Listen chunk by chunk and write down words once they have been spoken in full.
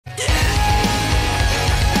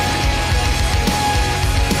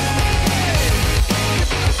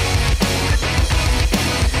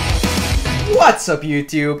What's up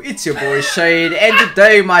YouTube, it's your boy Shade, and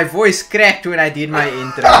today my voice cracked when I did my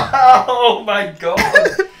intro. Oh my god.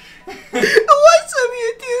 What's up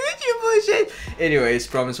YouTube, it's your boy Shade. Anyways,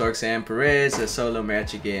 Promise Roxanne Perez, a solo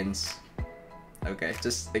match against... Okay,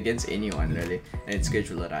 just against anyone really, and it's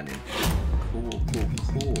scheduled at running. Cool.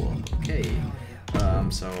 Okay,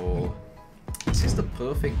 so... This is the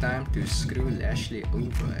perfect time to screw Lashley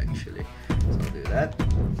over actually. So I'll do that.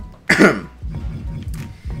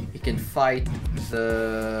 He can fight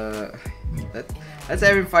the... Let's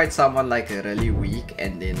have him fight someone like really weak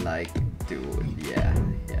and then like yeah,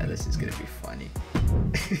 this is gonna be funny.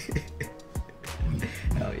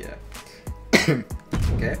 Hell yeah.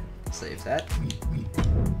 Okay, save that.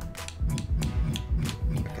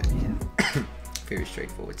 Okay, yeah. Very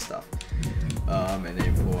straightforward stuff. And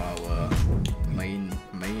then for our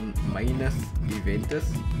maineth eventeth,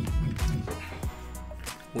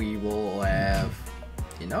 we will have,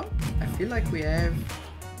 you know, I feel like we have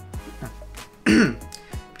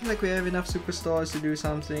enough superstars to do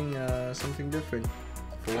something different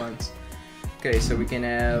for once. Okay, so we can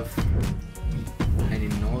have an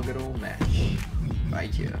inaugural match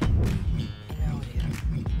right here.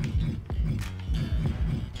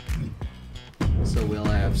 So we'll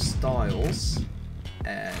have Styles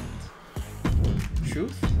and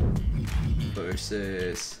Truth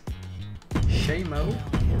versus Shamo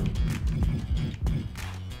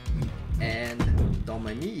and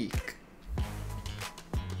Dominique.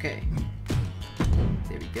 Okay,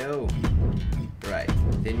 there we go. Right,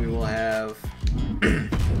 then we will have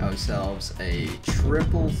ourselves a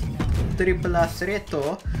triple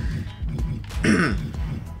threato.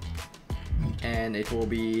 And it will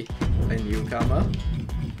be a newcomer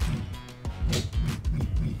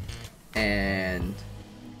and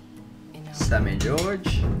Sammy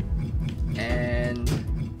George and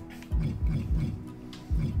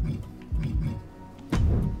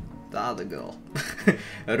the other girl,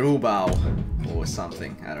 Rubao or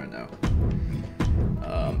something, I don't know.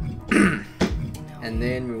 And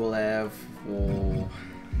then we will have, well,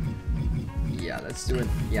 yeah, let's do it.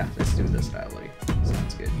 Yeah, let's do this rivalry.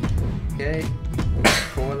 Sounds good. Okay,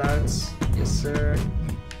 callouts, yes sir.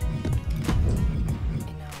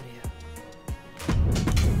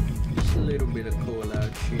 Just a little bit of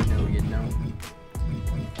callouts, you know.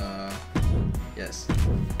 Yes.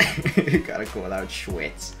 Gotta call out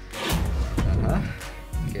Schwitz.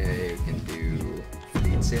 Okay, we can do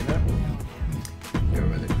Fleet Center. Go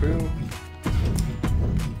with the crew.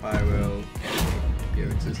 Pyro,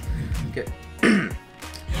 appearances. Okay.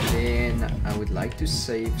 Then I would like to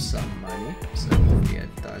save some money, so we'll be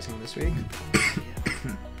advertising this week.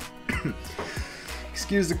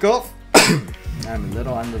 Excuse the cough. I'm a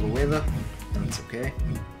little under the weather. That's okay.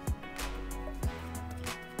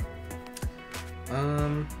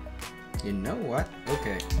 You know what?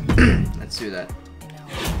 Okay, let's do that.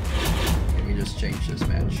 Let me just change this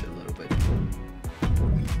match a little bit.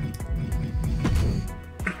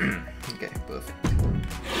 Okay, perfect.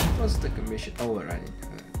 What's the commission? Oh, we're running.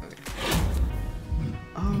 Okay.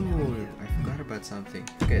 Oh, I forgot about something.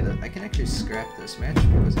 Okay, I can actually scrap this match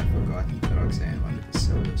because I forgot that Roxanne wanted to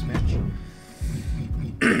sell this match.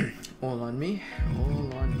 All on me.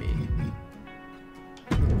 All on me.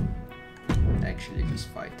 Actually, just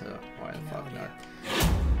fight her. Why the fuck not?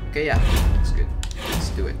 Okay, yeah, that's good. Let's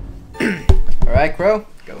do it. Alright, Crow,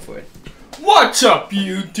 go for it. What's up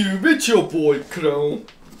YouTube, it's your boy Crow.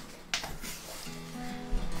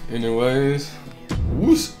 Anyways,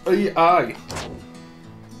 who's AI?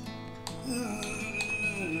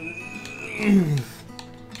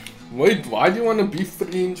 Wait, why do you want to be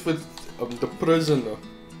friends with the prisoner?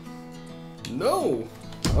 No,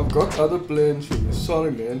 I've got other plans for you,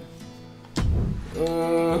 sorry man.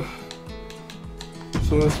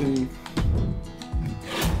 So I think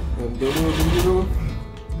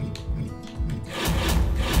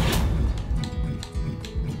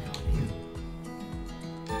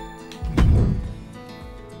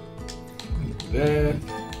that.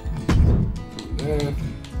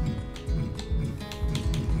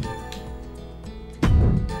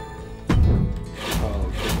 Oh,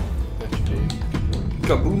 okay.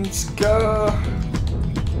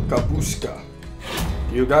 Kabuska.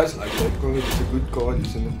 You guys like that card? It's a good card,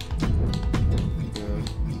 isn't it?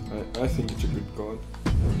 Yeah, I think it's a good card.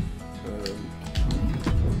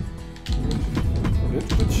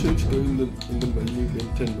 Let's put Sage though in the main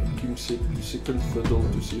event and make him second fiddle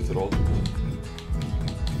to Seth Rollins.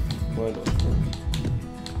 Why not?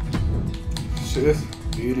 Seth,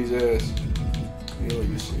 beat his ass. Yeah,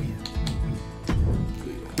 you see.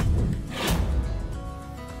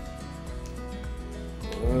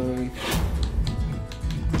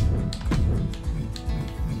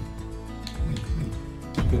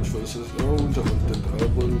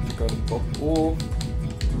 kind of pop off.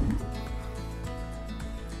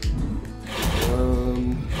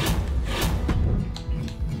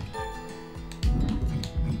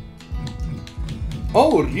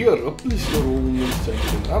 Oh, Rhea Ripley's the Raw Women's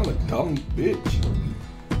Champion. I'm a dumb bitch.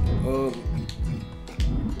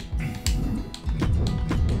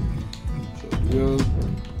 So Rhea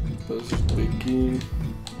versus Becky.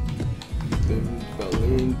 Then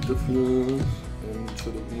Balor interferes and to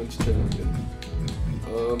the Women's Champion.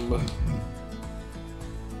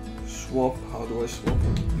 Swap. How do I swap?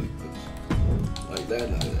 Like that,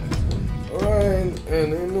 like that. Alright,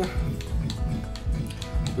 and then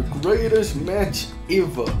the greatest match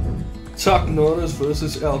ever. Chuck Norris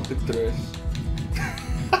versus Alcatraz.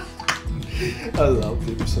 I love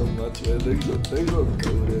them so much, man. They go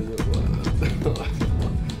good as well.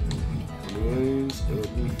 Anyways,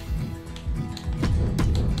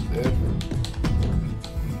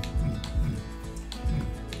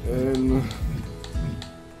 and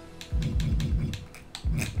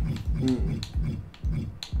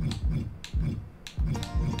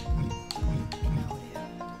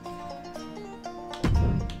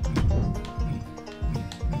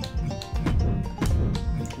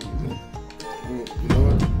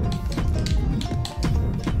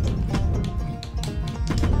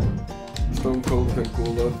Stone Cold can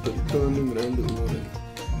call out the turning around the ring.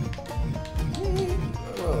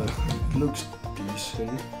 Looks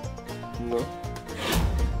decent. No.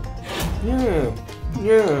 Yeah.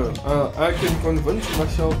 I can convince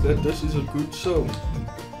myself that this is a good show.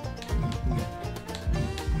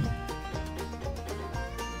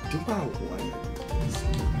 Do I want this?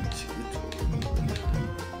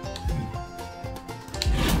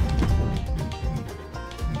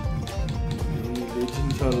 Any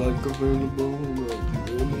legends I like available? Not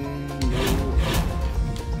really,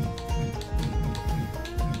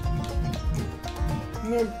 no.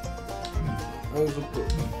 No. As a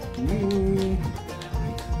book.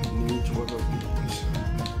 Needs one of these.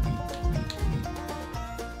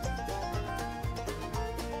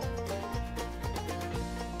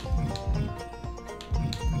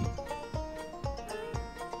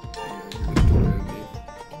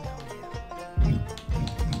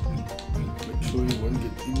 Make sure you won't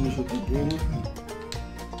get injured again.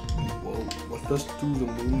 Whoa, what does to the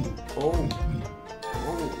moon do? Oh.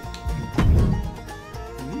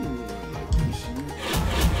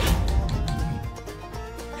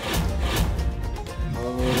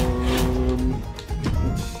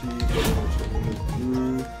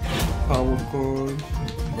 Power chords.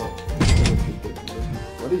 No,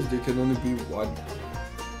 what is there can only be one?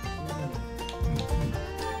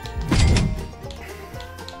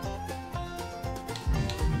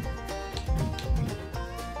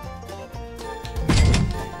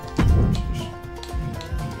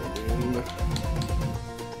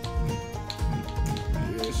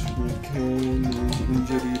 Yes, we can use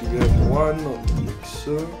injury. We have one on the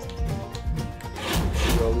mixer.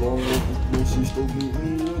 How long will she still be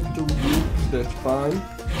in 2 weeks? That's fine.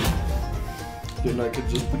 Then I could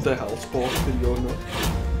just put the health spot to Yona.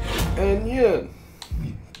 And yeah.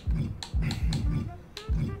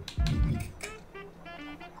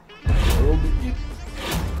 That'll be it.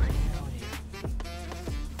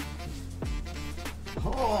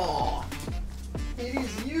 Oh, it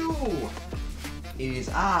is you. It is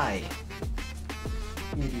I.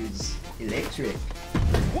 It is electric.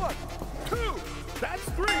 1, 2. That's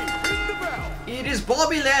 3. Ring the bell. It is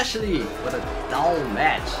Bobby Lashley. What a dull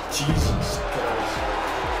match. Jesus Christ.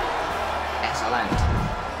 Excellent.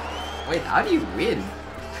 Wait, how do you win?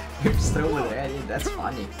 You just throw it right in. That's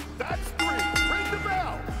funny. That's 3. Ring the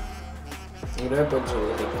bell. What happens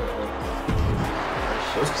over there?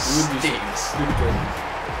 Stinks.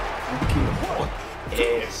 Yes. Don't care, bro.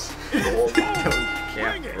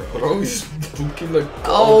 Bro, he's looking like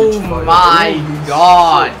Oh garbage my fire.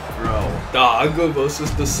 god, bro. Dago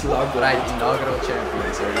versus the Slug. Right, inaugural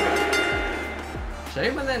champions. There we go.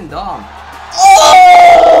 Sheamus and Dom.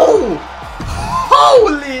 Oh!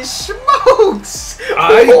 Holy smokes!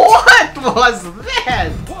 What was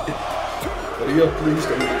that? Rhea, please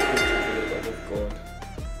don't make me for the love of God.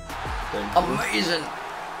 Thank you. Amazing.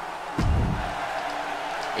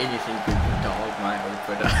 Anything could dog my hope,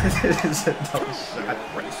 but this is a dog shot.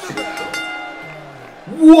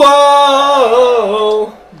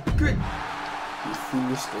 Whoa! Good. You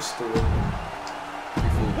finished the story.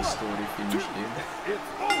 Before the story finished, dude.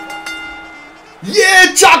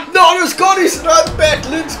 Yeah, Chuck Norris got his run back.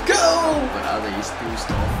 Let's go! But other his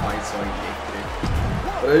 2-star fights are electric.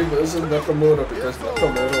 But Ray versus Nakamura because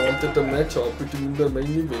Nakamura wanted the match. I put him in the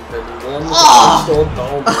main event and he won with a 1-star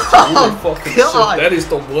down match. Holy fucking shit, that is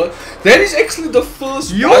the worst. That is actually the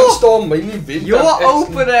first 1-star main event. Your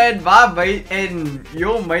opener and my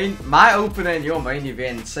opener and your main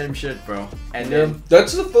event, same shit, bro. And then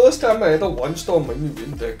that's the first time I had a 1-star main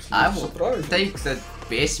event actually. I will take the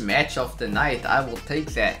best match of the night. I will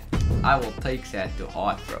take that. I will take that to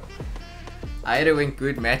heart, bro. I had to win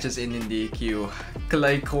good matches in DQ.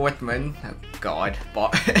 Clay Courtman, oh god,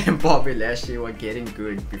 and Bobby Lashley were getting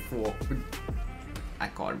good before. I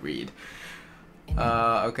can't read.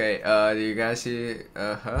 Okay, do you guys see?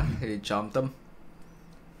 He jumped him.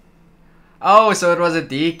 Oh, so it was a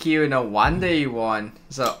DQ, no wonder he won.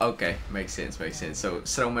 So, okay, makes sense. So,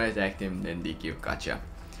 Strowman attacked him, then DQ, gotcha.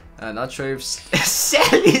 Not sure if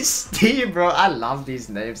Sally Steve, bro. I love these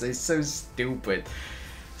names, they're so stupid.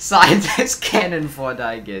 Signed as cannon fodder,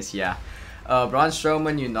 I guess, yeah. Braun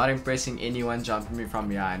Strowman, you're not impressing anyone jumping me from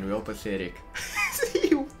behind. Real pathetic.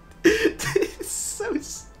 So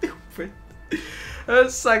stupid.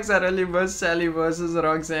 It sucks that only missed Sally versus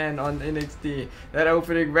Roxanne on NXT. That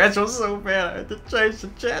opening match was so bad. I had to change the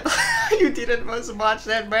chat. You didn't miss much.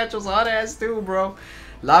 That match was hot ass too, bro.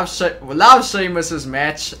 Love Sheamus's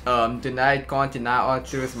match tonight. Can't deny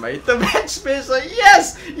R-Truth made the match special.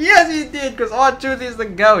 Yes he did, because R-Truth is the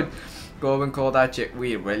GOAT. Corbin called out check.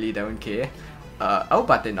 We really don't care. Oh,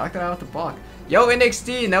 but they knocked it out of the park. Yo,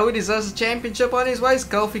 NXT, know who deserves a championship on his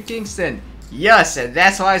waist? Kofi Kingston. Yes, and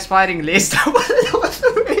that's why he's fighting Lesnar. Was the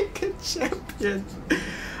American champion.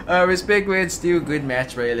 Respect where it's still good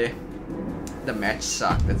match, really. The match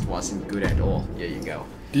sucked. It wasn't good at all. Here you go.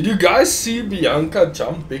 Did you guys see Bianca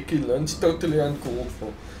jump Becky Lynch? Totally uncalled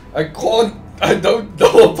for. I don't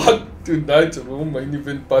know about tonight's Raw main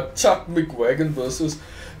event, but Chuck McWagon versus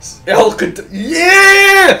Alcatraz.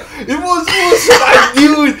 Yeah! It was awesome! I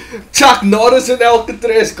knew Chuck Norris and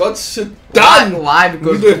Alcatraz got shit done! Why?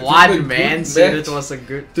 Because one man said it was a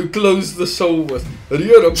good... To close the show with.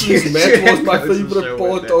 Rhea Ripley's match was my favorite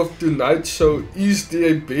part of tonight's show. Is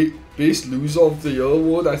there a best loser of the year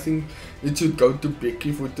award? I think it should go to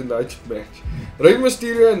Becky for tonight's match. Rey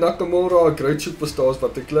Mysterio and Nakamura are great superstars,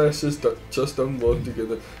 but the clashes just don't work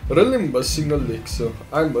together. Really missing Alexa.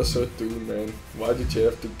 I miss her too, man. Why did you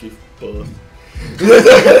have to give birth?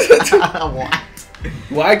 What?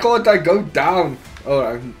 Why can't I go down?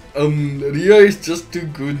 Alright. Rhea is just too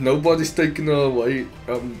good. Nobody's taking her away.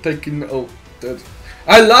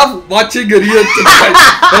 I love watching Rhea tonight.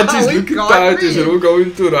 That is looking tired. Is Raw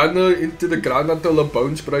going to run her into the ground until her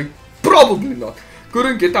bones break? Probably not.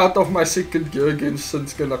 Couldn't get out of my second gear against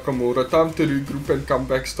Shinsuke Nakamura. Time to regroup and come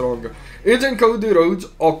back stronger. Edge and Cody Rhodes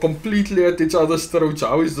are completely at each other's throats.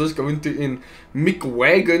 How is this going to end?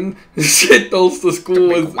 McWagon settles the score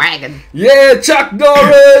with... Yeah, Chuck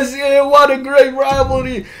Norris! Yeah, what a great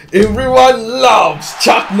rivalry! Everyone loves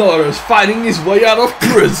Chuck Norris fighting his way out of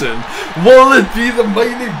prison. Will it be the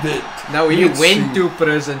main event? No, he went to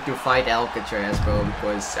prison to fight Alcatraz, bro,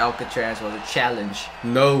 because Alcatraz was a challenge.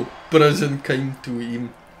 No, prison came to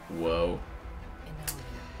him. Whoa.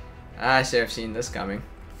 I should have seen this coming.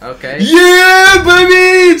 Okay. Yeah,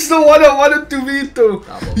 baby! It's the one I wanted to veto.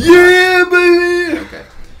 Yeah, baby! Okay.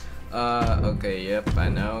 Okay, yep, I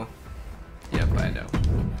know.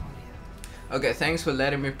 Okay, thanks for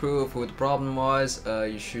letting me prove who the problem was.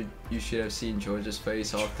 You should have seen George's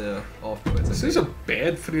face afterwards. Okay. This is a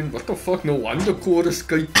bad friend. What the fuck? No wonder Cora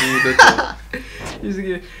skateboarded.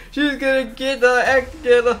 She's gonna get the act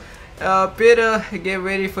together. Better get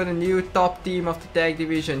ready for the new top team of the tag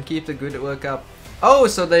division. Keep the good work up. Oh,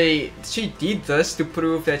 so she did this to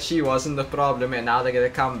prove that she wasn't the problem, and now they're gonna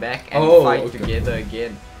come back and fight together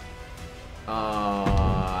again.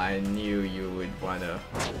 I knew you would wanna.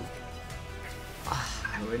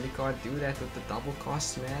 I really can't do that with the double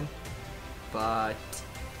cost, man. But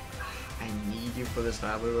I need you for this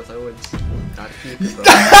rivalry with Owens. Gotta keep it, bro.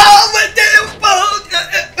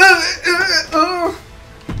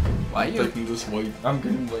 Why are you taking this way? I'm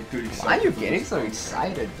getting way too excited. Why are you getting so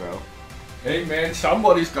excited, bro? Hey man,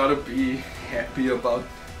 somebody's gotta be happy about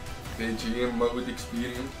their GM mode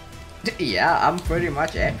experience. Yeah, I'm pretty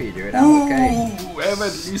much happy, dude. I'm okay. We have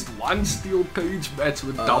at least one steel cage match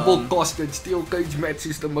with double cost, and steel cage match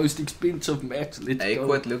is the most expensive match. Let's go.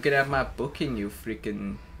 Quit looking at my booking, you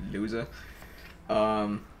freaking loser.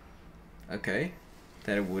 Okay.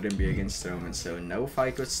 That it wouldn't be against Strowman, so no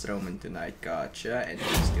fight with Strowman tonight, gotcha, and a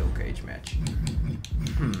steel cage match.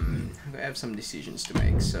 I have some decisions to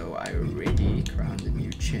make, so I already crowned the new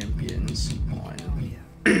champions on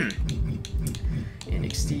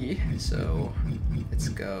NXT, so let's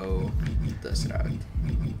go this route.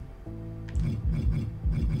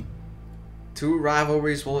 2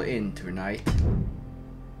 rivalries will end tonight,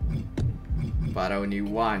 but only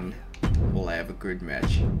one will have a good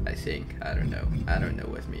match, I think. I don't know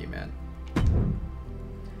with me, man.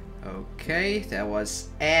 Okay, that was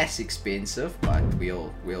as expensive, but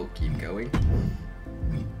we'll keep going.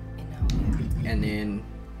 And then,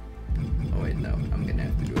 oh wait, no, I'm gonna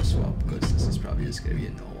have to do a swap because this is probably just gonna be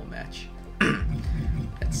a normal match.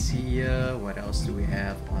 Let's see, what else do we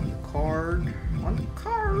have on the card?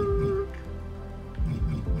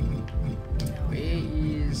 Where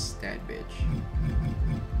is that bitch?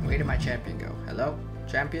 Where did my champion go? Hello?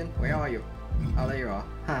 Champion? Where are you? Oh, there you are.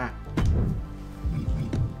 Haha.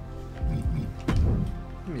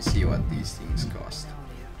 Let me see what these things cost.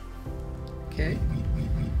 Okay.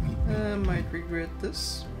 Might regret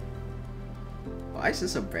this. Why is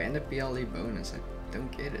this a branded PLE bonus? I don't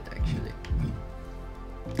get it actually.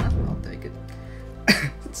 I'll take it.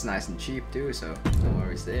 It's nice and cheap too, so no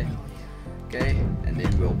worries there. Okay, and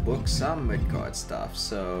then we'll book some mid-card stuff.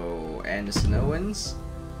 So Anderson Owens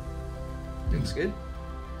looks good.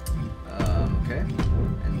 Okay,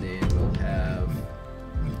 and then we'll have.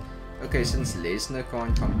 Okay, since Lesnar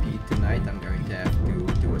can't compete tonight, I'm going to have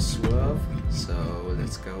to do a swerve. So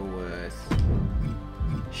let's go with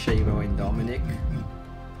Shaymo and Dominic.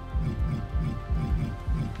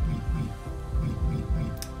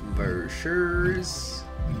 Versus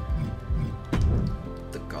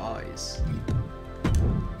the guys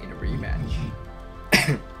in a rematch.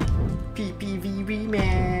 PPV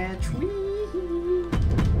rematch. Whee!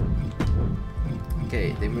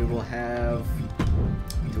 Okay, then we will have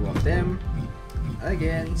 2 of them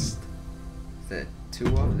against the 2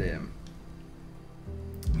 of them.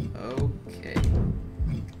 Okay,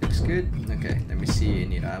 looks good. Okay, let me see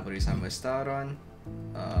any rivalries I'm gonna start on.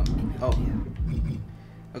 Oh,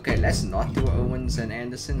 okay, let's not do Owens and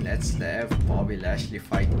Anderson. Let's have Bobby Lashley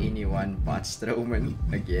fight anyone but Strowman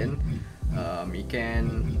again. He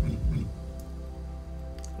can.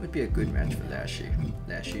 Would be a good match for Lashley.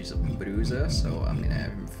 Lashley's a bruiser, so I'm gonna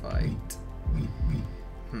have him fight.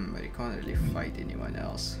 But he can't really fight anyone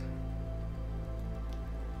else.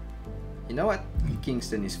 You know what?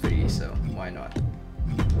 Kingston is free, so why not?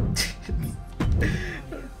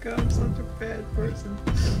 Oh god, I'm such a bad person.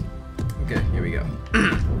 Okay, here we go.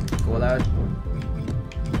 Call out.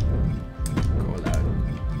 Call out.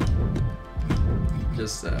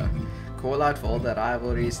 Just call out for all the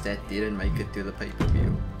rivalries that didn't make it to the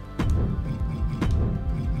pay-per-view.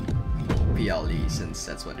 Or PLE, since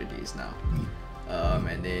that's what it is now.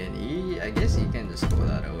 And then I guess he can just call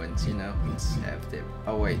out Owens, you know, let's have them.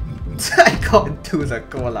 Oh wait, I can't do the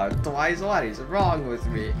call out twice. What is wrong with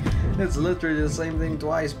me? It's literally the same thing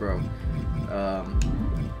twice, bro.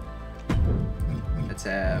 Let's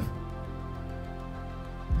have.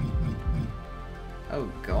 Oh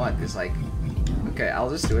god, it's like. Okay, I'll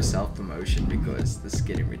just do a self promotion because this is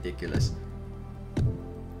getting ridiculous.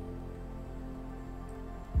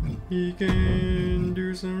 He can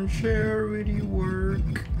do some charity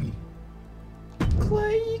work.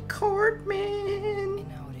 Clay Cartman.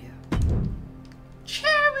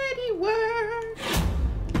 Charity work.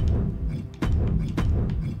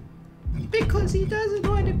 Because he doesn't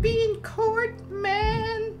want to be in court,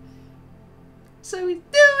 man. So he's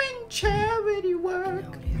doing charity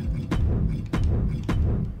work.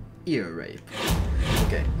 Ear rape.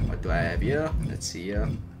 Okay, what do I have here? Let's see here.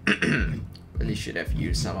 Really should have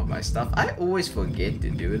used some of my stuff. I always forget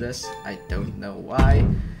to do this. I don't know why.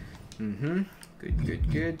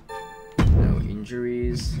 Good. No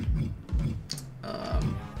injuries.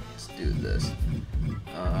 Let's do this.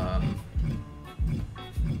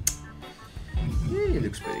 Yeah, he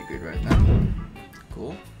looks pretty good right now.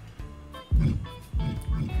 Cool.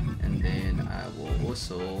 And then I will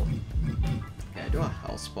also do a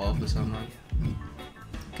house ball for someone.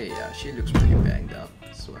 Okay, yeah, she looks pretty banged up.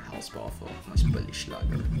 So a house ball for my Billy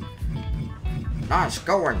Slugger. Nice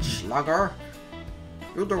going, Slugger.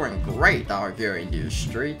 You're doing great out here in these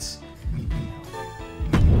streets.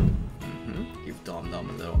 Give Dom a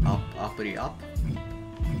little uppity up.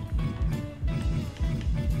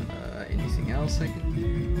 Anything else I can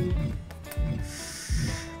do?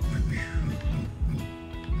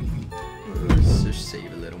 Let's just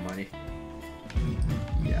save a little money.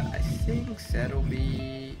 Yeah, I think that'll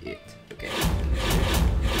be it. Okay.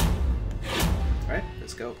 Alright,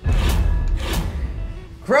 let's go.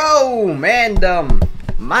 Crow! Mandem!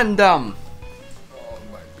 Mandem! Oh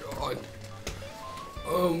my god.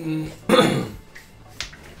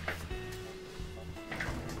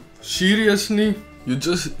 Seriously? You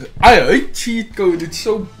just... I hate cheat code, it's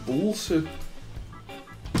so bullshit.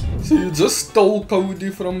 So you just stole Cody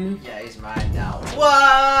from me? Yeah, he's mine now.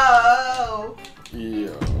 Whoa!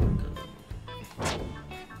 Yeah, okay.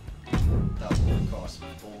 Double cross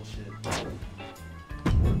bullshit.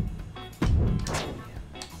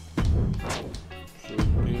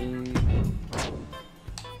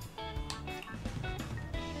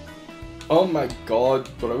 Oh my god,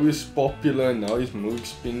 bro is popular and now he's more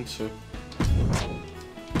expensive.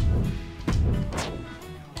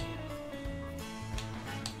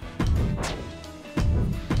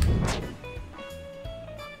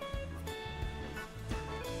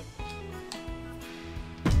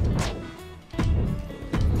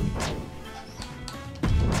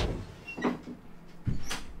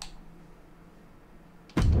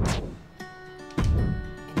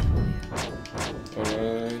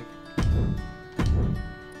 Alright.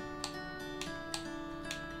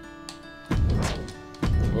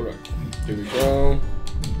 Alright, here we go.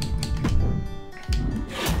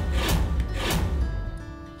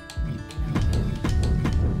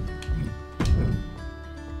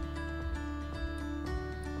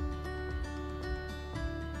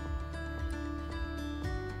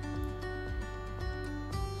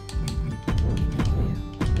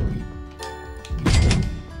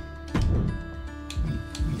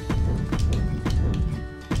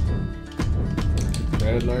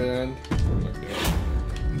 Badland. Okay.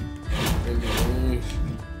 Anyways.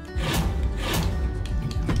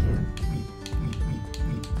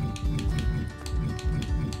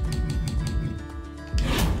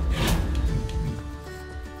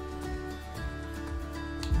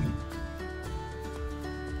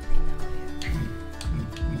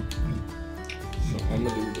 So I'm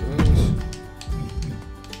gonna do this.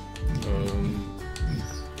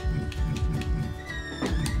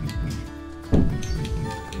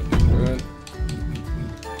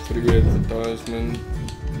 Free advertisement,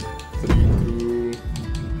 free crew,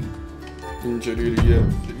 injury rehab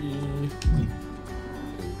free.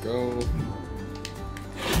 There we go.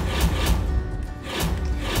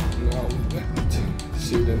 Now that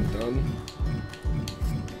said and done.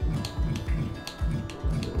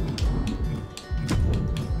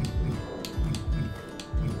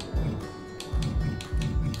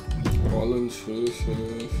 Rollins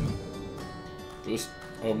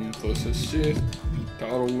versus Seth.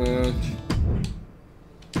 Title match.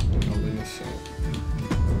 Hell in a Cell.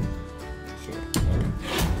 So,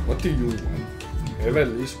 what do you want? Have at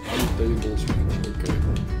least one tables match, okay.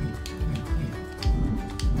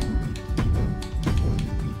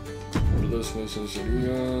 Bliss versus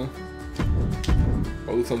Rhea.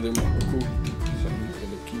 Both of them are cooked, so I'm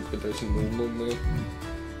gonna keep it as a normal match.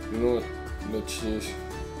 You know what? Let's just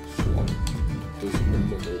swap this in the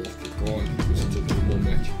middle of the card because it's a normal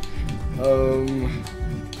match.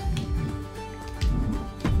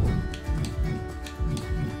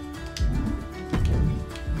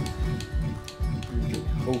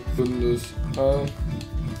 Open this up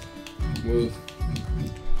with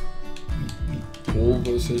Paul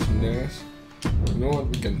versus Nash. You know what?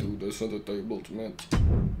 We can do this on the tables match.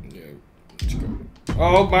 Yeah, let's go.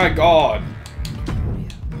 Oh my god!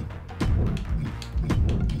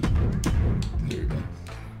 There we go.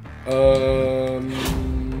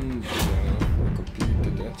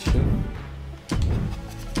 Completed that shit.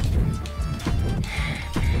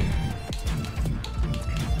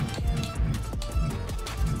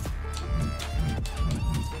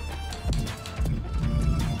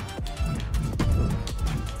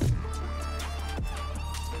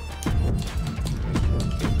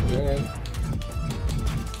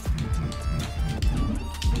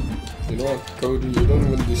 You know what, Cody, you don't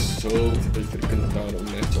even deserve a freaking title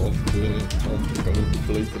match after going to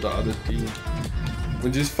play for the other team.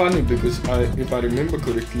 Which is funny because if I remember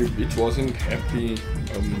correctly, Bitch wasn't happy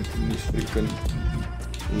in his freaking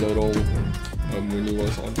little when he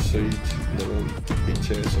was on stage, little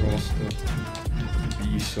bitch ass roster.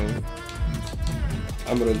 So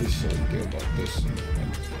I'm really salty about this.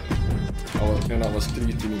 And I was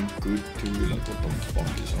treating him good too, like what the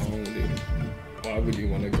fuck is wrong with him? Why would he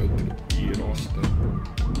want to go to the B roster?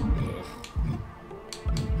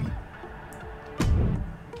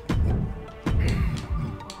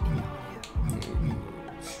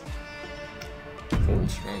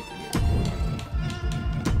 False round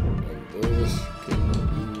and this can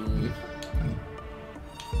be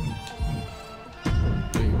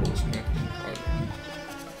tables match.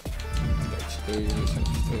 Let's do this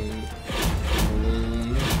instead.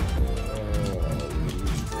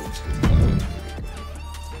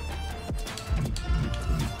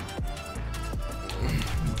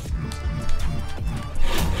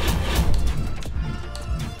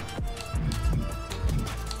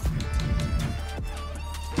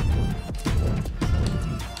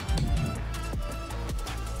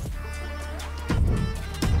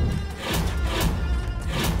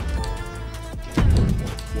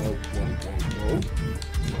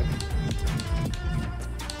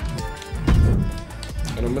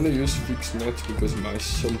 I'm gonna use fixed match because my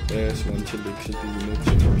son ass wants Alexa to win a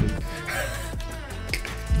champion.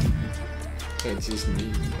 That's just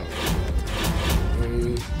me.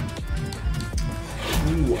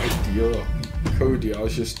 Ooh, idea. Cody,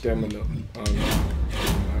 how's your stamina? Oh no,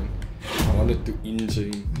 man. I wanted to injure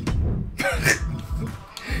him.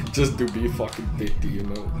 Just to be fucking petty, you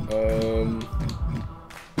know.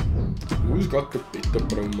 Who's got the better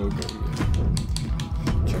promo game here?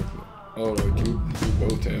 Check now. Alright, you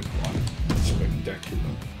both have one.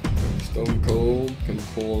 Spectacular. Stone Cold can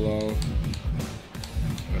call out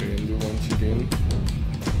Randy once again.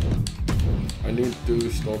 I need to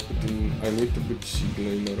stop it in. I need to put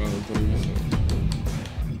Ziggler in the rivalry, so.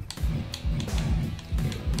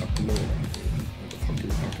 Nakamura. Where the fuck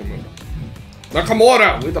is Nakamura? Nakamura!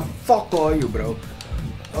 Where the fuck are you, bro?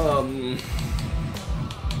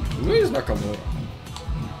 Where is Nakamura?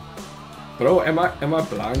 Bro, am I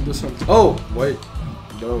blind or something? Oh, wait.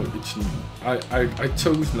 No, it's I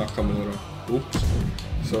chose Nakamura. Oops.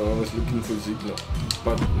 So I was looking for Ziggler.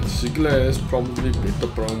 But Ziggler has probably better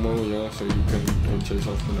promo, yeah, so you can chase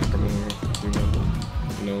off the Nakamura.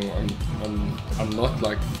 You know, I'm not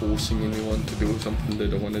like forcing anyone to do something they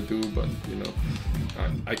don't want to do, but you know,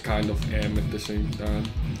 I kind of am at the same time.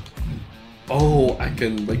 Oh, I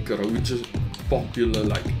can make Roger popular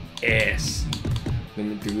like ass. Let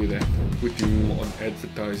me do that. Put him on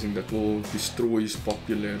advertising that will destroy his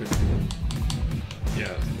popularity. Yeah,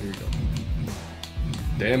 there you go.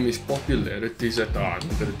 Damn, his popularity is at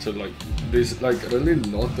 100, so like, there's like really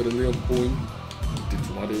not really a point. It's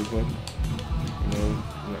whatever. You know,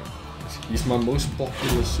 yeah. He's my most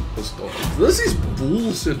popular superstar. This is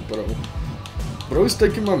bullshit, bro. Bro's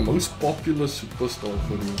taking my most popular superstar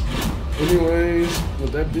for me. Anyways,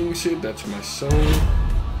 with that being said, that's my song.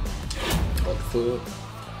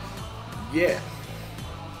 Yeah.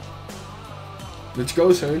 Let's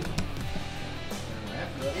go, son.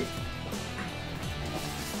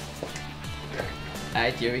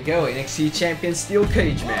 Alright, here we go. NXT Champion Steel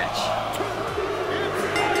Cage match.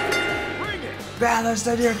 Balor's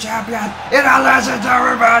the new champion in a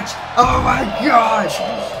legendary match. Oh my gosh!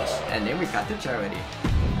 And then we got the charity.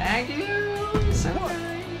 Thank you so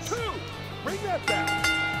nice. Bring that back.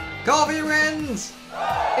 Kofi wins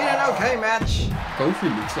in an okay match. Kofi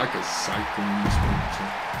looks like a psycho in this picture.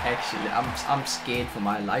 Actually, I'm scared for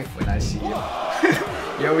my life when I see him.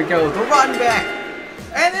 Here we go, the run back,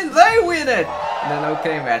 and then they win it in an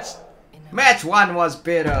okay match. Match 1 was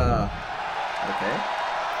better. Okay.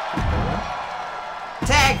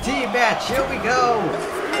 Tag team match. Here we go.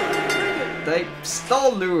 They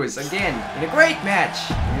still lose again in a great match.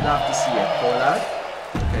 You love to see it. Call out.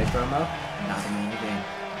 Okay, promo. Not a main event.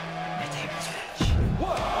 A tables match.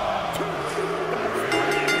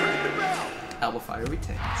 Alba Fire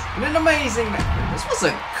retains. In an amazing match. This was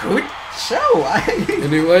a good show.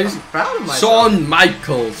 Anyways, I'm proud of myself. Shawn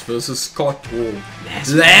Michaels versus Scott Hall.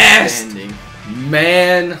 Last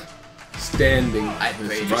man standing. I'd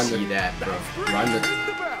pay to see that, bro. Run it.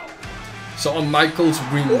 Shawn Michaels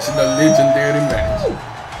wins in a legendary match.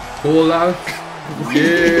 Call out.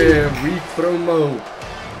 Yeah, weak promo.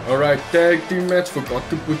 Alright, tag team match. Forgot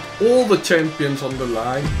to put all the champions on the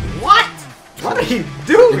line. What? What are you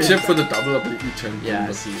doing? Except for the WWE champion. Yeah,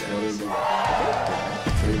 I see that.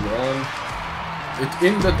 It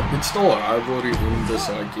ended, it's still a rivalry in this,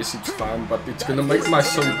 so I guess it's fine, but it's gonna make my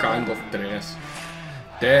show kind of trash.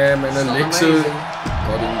 Damn, and Alexa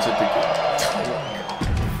got injured again.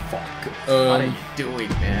 Fuck. What are you doing,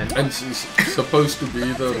 man? And she's supposed to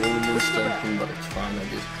be the Roman's champion, but it's fine, I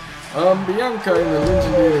guess. Bianca in the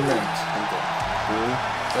legendary match. Okay. Cool.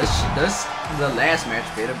 The last match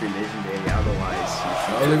better be legendary, otherwise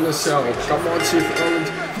Hell in the Cell. Come on, Seth Rollins.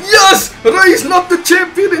 Yes! Ray's not the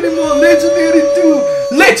champion anymore. Legendary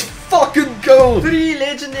 2. Let's fucking go. 3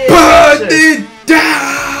 legendary Burn matches. it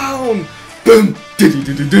down. Boom.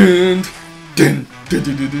 Dun.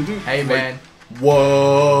 Hey man. Whoa.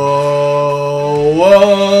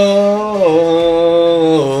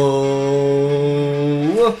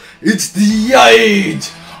 It's the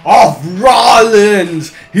age of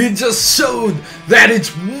Rollins. He just showed that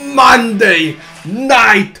it's Monday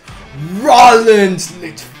Night Rollins.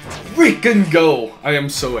 Let's freaking go. I am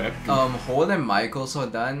so happy. Hall and Michaels are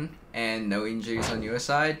done, and no injuries on your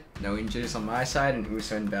side, no injuries on my side, and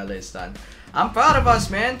Uso and Bella is done. I'm proud of us,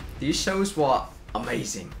 man. These shows were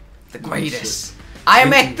amazing. The greatest. I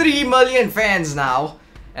am at 3 million fans now,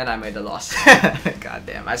 and I made a loss. God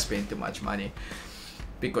damn, I spent too much money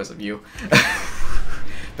because of you.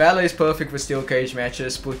 Balor is perfect for steel cage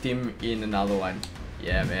matches. Put him in another one.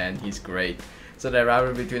 Yeah, man, he's great. So the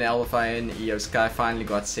rivalry between Alpha and Io Sky finally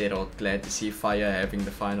got settled. Glad to see Fire having the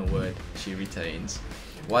final word. She retains.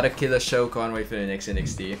 What a killer show, can't wait for the next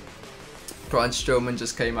NXT. Braun Strowman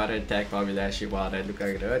just came out and attacked Bobby Lashley. Wow, that looked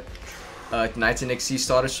like it hurt. Tonight's NXT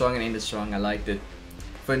started strong and ended strong. I liked it.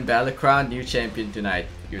 Finn Balor crowned new champion tonight.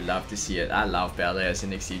 You love to see it. I love Balor as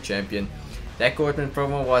NXT champion. That Courtman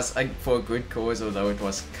promo was for a good cause, although it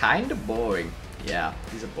was kind of boring. Yeah,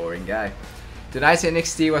 he's a boring guy. Tonight's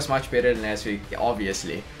NXT was much better than last week,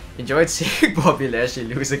 obviously. Enjoyed seeing Bobby Lashley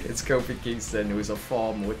lose against Kofi Kingston, who's a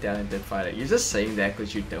far more talented fighter. You're just saying that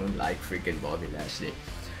because you don't like freaking Bobby Lashley.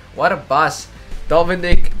 What a buzz.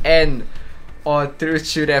 Dominic and R-Truth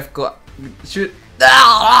should have got...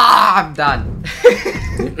 I'm done.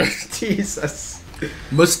 Jesus.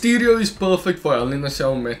 Mysterio is perfect for Hell in a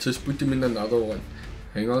Cell matches. Put him in another one.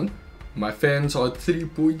 Hang on. My fans are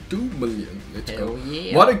 3.2 million. Let's go.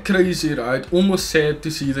 Yeah. What a crazy ride. Almost sad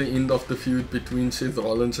to see the end of the feud between Seth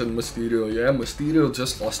Rollins and Mysterio. Yeah, Mysterio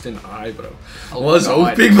just lost an eye, bro. Oh, was God.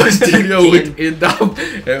 hoping Mysterio would end up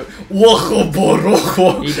having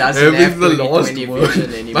the last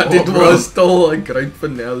word. Anymore, But it bro. was still a great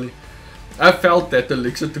finale. I felt that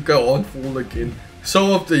Alexa took her on fall again.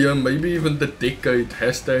 Show of the year, maybe even the decade.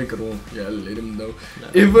 Hashtag Raw. Yeah, let him know. No.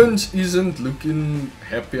 Evans isn't looking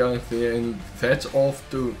happy out there, and that's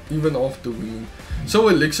even after winning. So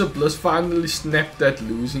Alexa Bliss finally snapped that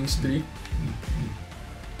losing streak.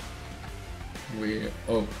 Where?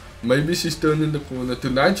 Oh, maybe she's turning the corner.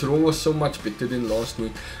 Tonight's Raw was so much better than last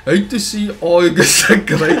week. Hate to see August a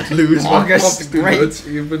great lose. August, great.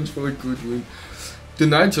 Evans for a good win.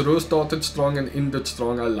 Tonight's Raw started strong and ended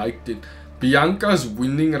strong. I liked it. Bianca's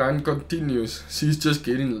winning run continues. She's just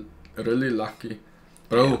getting really lucky.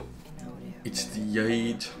 Bro, it's the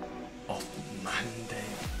age of Monday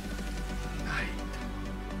Night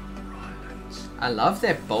Rollins. I love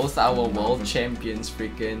that both our world champions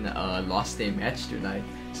freaking lost their match tonight.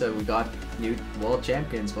 So we got new world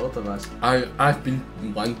champions, both of us. I've been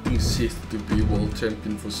wanting Seth to be world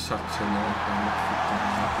champion for such a long time.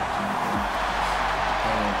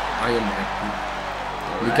 I am happy.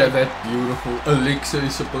 Look at that beautiful. Alexa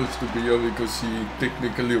is supposed to be here because she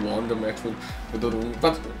technically won the match with the wrong.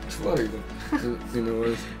 But whatever. You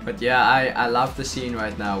know. But yeah, I love the scene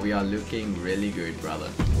right now. We are looking really good, brother.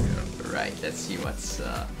 Yeah. Right, let's see what's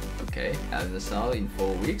okay. Hell in a Cell in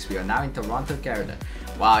 4 weeks. We are now in Toronto, Canada.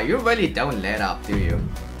 Wow, you really don't let up, do you?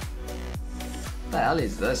 What the hell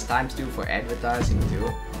is this? Times 2 for advertising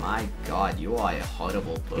too? My god, you are a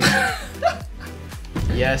horrible person.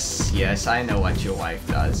 Yes, I know what your wife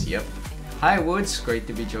does, yep. Hi Woods, great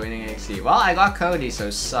to be joining NXT. Well, I got Cody, so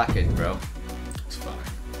suck it, bro. It's fine.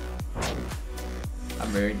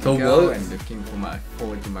 I'm ready to go and looking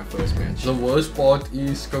forward to my first match. The worst part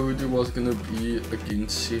is Cody was gonna be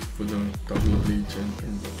against Seth for the WWE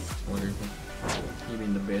champion. Whatever. You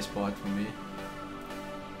mean the best part for me?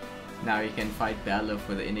 Now you can fight Balor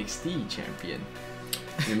for the NXT champion.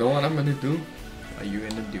 You know what I'm gonna do? What are you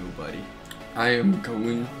gonna do, buddy? I am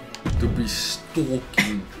going to be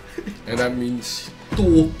stalking, and I mean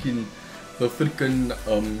stalking, the freaking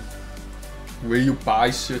where you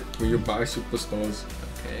buy shit, where you buy superstars.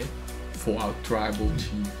 Okay. For our tribal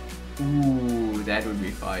chief. Ooh, that would be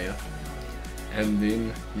fire. And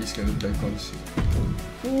then he's gonna take on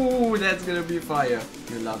Seth. Ooh, that's gonna be fire.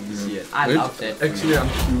 You love to see it. I love that. Actually, I'm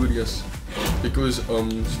curious because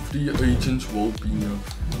free agents will be here.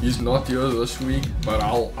 He's not here this week, but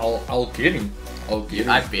I'll get him.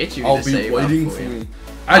 I bet you. I'll be waiting for him.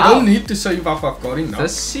 I don't need to save up. I've got him now.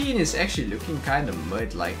 This scene is actually looking kind of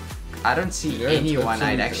mid. Like, I don't see anyone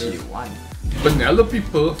I'd actually want. Penelope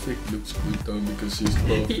Perfect looks good though because she's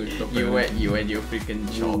perfect. you and your freaking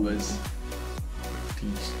jobbers.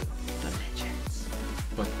 Batista. The legends.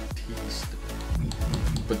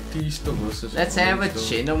 Batista versus. Let's have a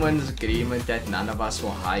gentleman's agreement that none of us will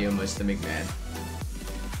hire Mr. McMahon.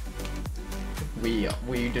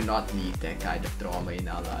 We do not need that kind of drama in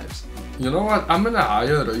our lives. You know what? I'm gonna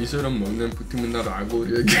hire Razor Ramon and put him in a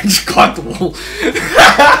rivalry against Scott Hall.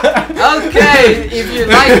 Okay, if you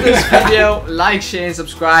like this video, like, share, and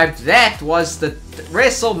subscribe. That was the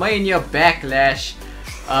Wrestlemania Backlash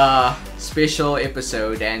special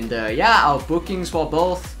episode, and yeah, our bookings were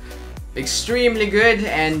both extremely good,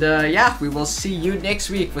 and yeah, we will see you next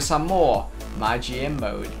week for some more My GM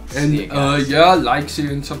mode. And yeah, like,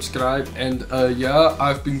 share, and subscribe. And yeah,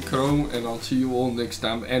 I've been Crow, and I'll see you all next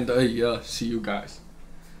time. And yeah, see you guys.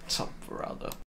 What's up, brother?